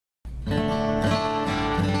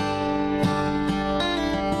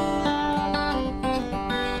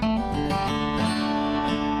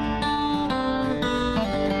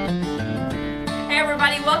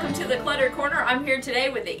the Cluttered Corner. I'm here today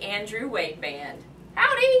with the Andrew Wade Band.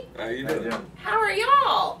 Howdy! How you doing? How are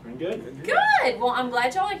y'all? I'm good. Good! Well, I'm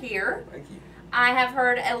glad y'all are here. Thank you. I have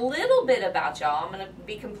heard a little bit about y'all. I'm going to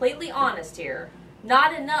be completely honest here.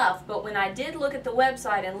 Not enough, but when I did look at the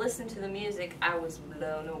website and listen to the music, I was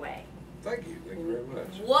blown away. Thank you. Thank you very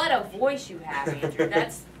much. What a voice you have, Andrew.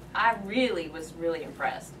 I really was really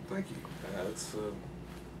impressed. Thank you. It's a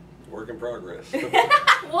work in progress.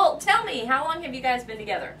 Well, tell me, how long have you guys been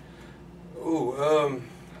together?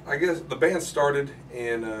 I guess the band started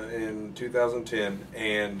in 2010,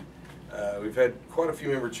 and we've had quite a few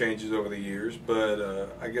member changes over the years, but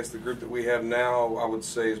I guess the group that we have now, I would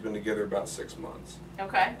say, has been together about 6 months.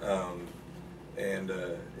 Okay.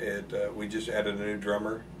 We just added a new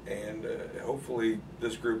drummer, and hopefully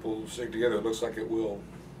this group will stick together. It looks like it will,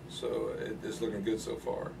 so it's looking good so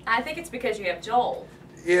far. I think it's because you have Joel.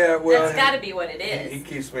 Yeah, well, that's got to be what it is. He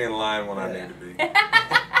keeps me in line when I need to be.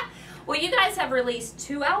 Well, you guys have released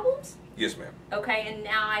 2 albums? Yes, ma'am. Okay, and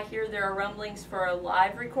now I hear there are rumblings for a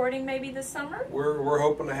live recording maybe this summer? We're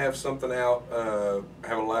hoping to have something out,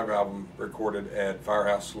 have a live album recorded at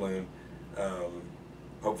Firehouse Saloon,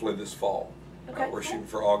 hopefully this fall. Okay, we're shooting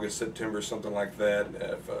for August, September, something like that.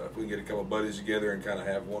 If we can get a couple of buddies together and kind of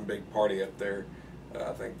have one big party up there,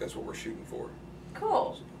 I think that's what we're shooting for.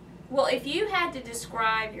 Cool. Well, if you had to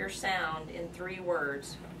describe your sound in 3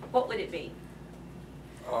 words, what would it be?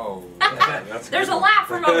 Oh, that's There's a laugh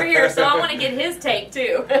from over here, so I want to get his take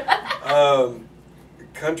too.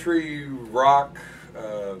 Country, rock,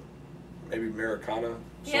 maybe Americana,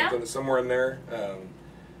 Yeah. somewhere in there.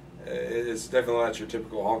 It's definitely not your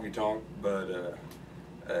typical honky tonk, but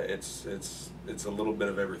it's a little bit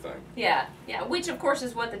of everything. Yeah, which of course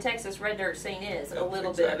is what the Texas Red Dirt scene is, a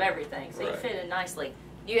little bit of everything, so you fit in nicely.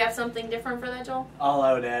 Do you have something different for that, Joel? All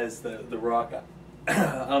I would add is the rock.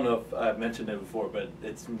 I don't know if I've mentioned it before, but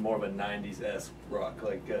it's more of a 90s-esque rock,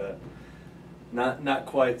 like not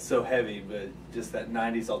quite so heavy, but just that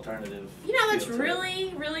 90s alternative. You know, that's feel to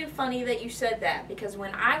really, really funny that you said that, because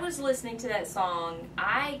when I was listening to that song,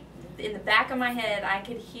 in the back of my head, I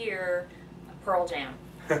could hear Pearl Jam.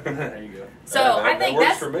 There you go. So I think that works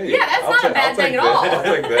that's for me. Yeah, that's not a bad thing at all. I'll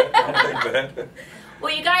take that. I'll take that.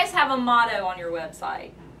 Well, you guys have a motto on your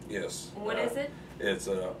website. Yes. What is it? It's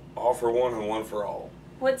all for one and one for all.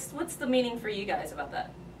 What's the meaning for you guys about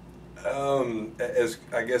that?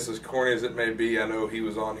 I guess as corny as it may be, I know he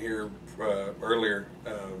was on here earlier,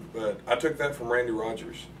 but I took that from Randy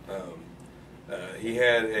Rogers. He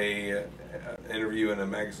had a interview in a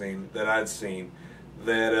magazine that I'd seen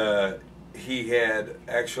that he had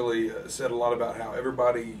actually said a lot about how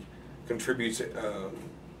everybody contributes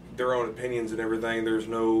their own opinions and everything. There's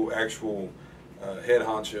no actual head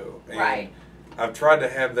honcho. And right. I've tried to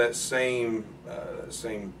have that same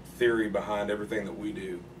theory behind everything that we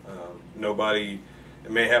do. Nobody,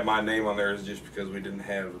 it may have my name on there just because we didn't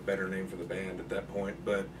have a better name for the band at that point,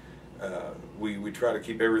 but we try to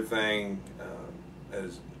keep everything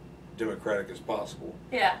as democratic as possible.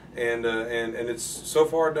 Yeah. And it's so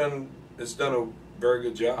far done a very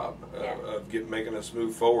good job of making us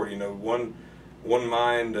move forward. You know, one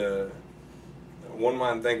mind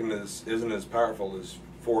thinking isn't as powerful as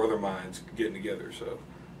 4 other minds getting together. So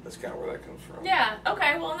that's kind of where that comes from. Yeah.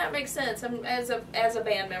 Okay. Well, that makes sense. As a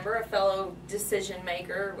band member, a fellow decision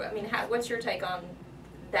maker, I mean, what's your take on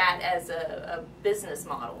that as a business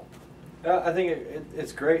model? I think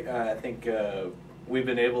it's great. I think we've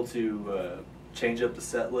been able to change up the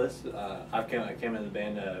set list. I came in the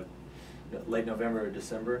band late November or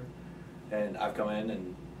December, and I've come in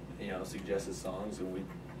and suggested songs, and we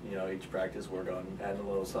each practice work on adding a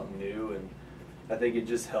little something new, and I think it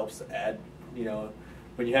just helps add,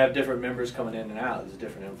 when you have different members coming in and out, there's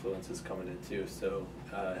different influences coming in too, so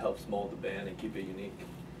it helps mold the band and keep it unique.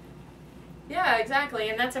 Yeah, exactly,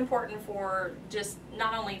 and that's important for just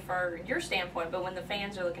not only for your standpoint, but when the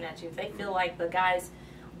fans are looking at you, if they feel like the guys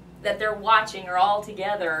that they're watching are all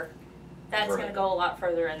together, that's going to go a lot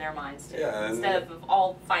further in their minds too, instead of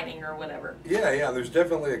all fighting or whatever. Yeah, there's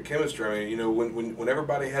definitely a chemistry. I mean, when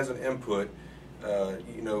everybody has an input,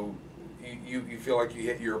 you feel like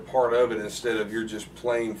you're a part of it instead of you're just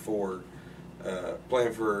playing for an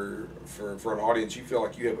audience. You feel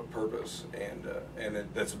like you have a purpose, and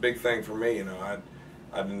that's a big thing for me. I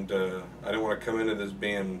didn't want to come into this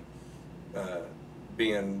being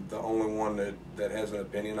the only one that has an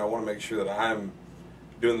opinion. I want to make sure that I'm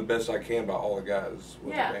doing the best I can by all the guys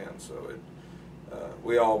with the band. So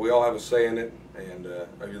we all have a say in it, and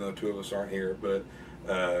even though 2 of us aren't here, but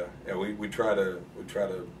we try to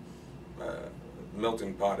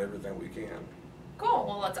melting pot everything we can. Cool.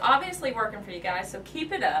 Well, it's obviously working for you guys, so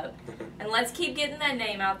keep it up. And let's keep getting that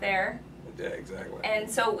name out there. Yeah, exactly. And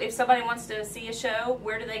so if somebody wants to see a show,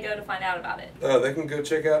 where do they go to find out about it? They can go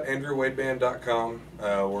check out AndrewWadeBand.com.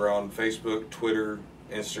 We're on Facebook, Twitter,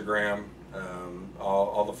 Instagram,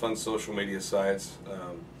 all the fun social media sites.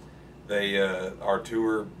 Our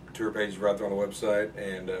tour page is right there on the website,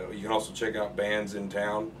 and you can also check out bands in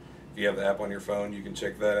town. If you have the app on your phone, you can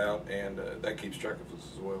check that out, and that keeps track of us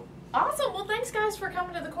as well. Awesome. Well, thanks, guys, for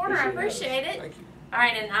coming to the corner. I appreciate it. Thank you. All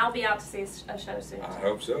right, and I'll be out to see a show soon. I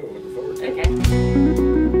hope so. Looking forward to it. Okay.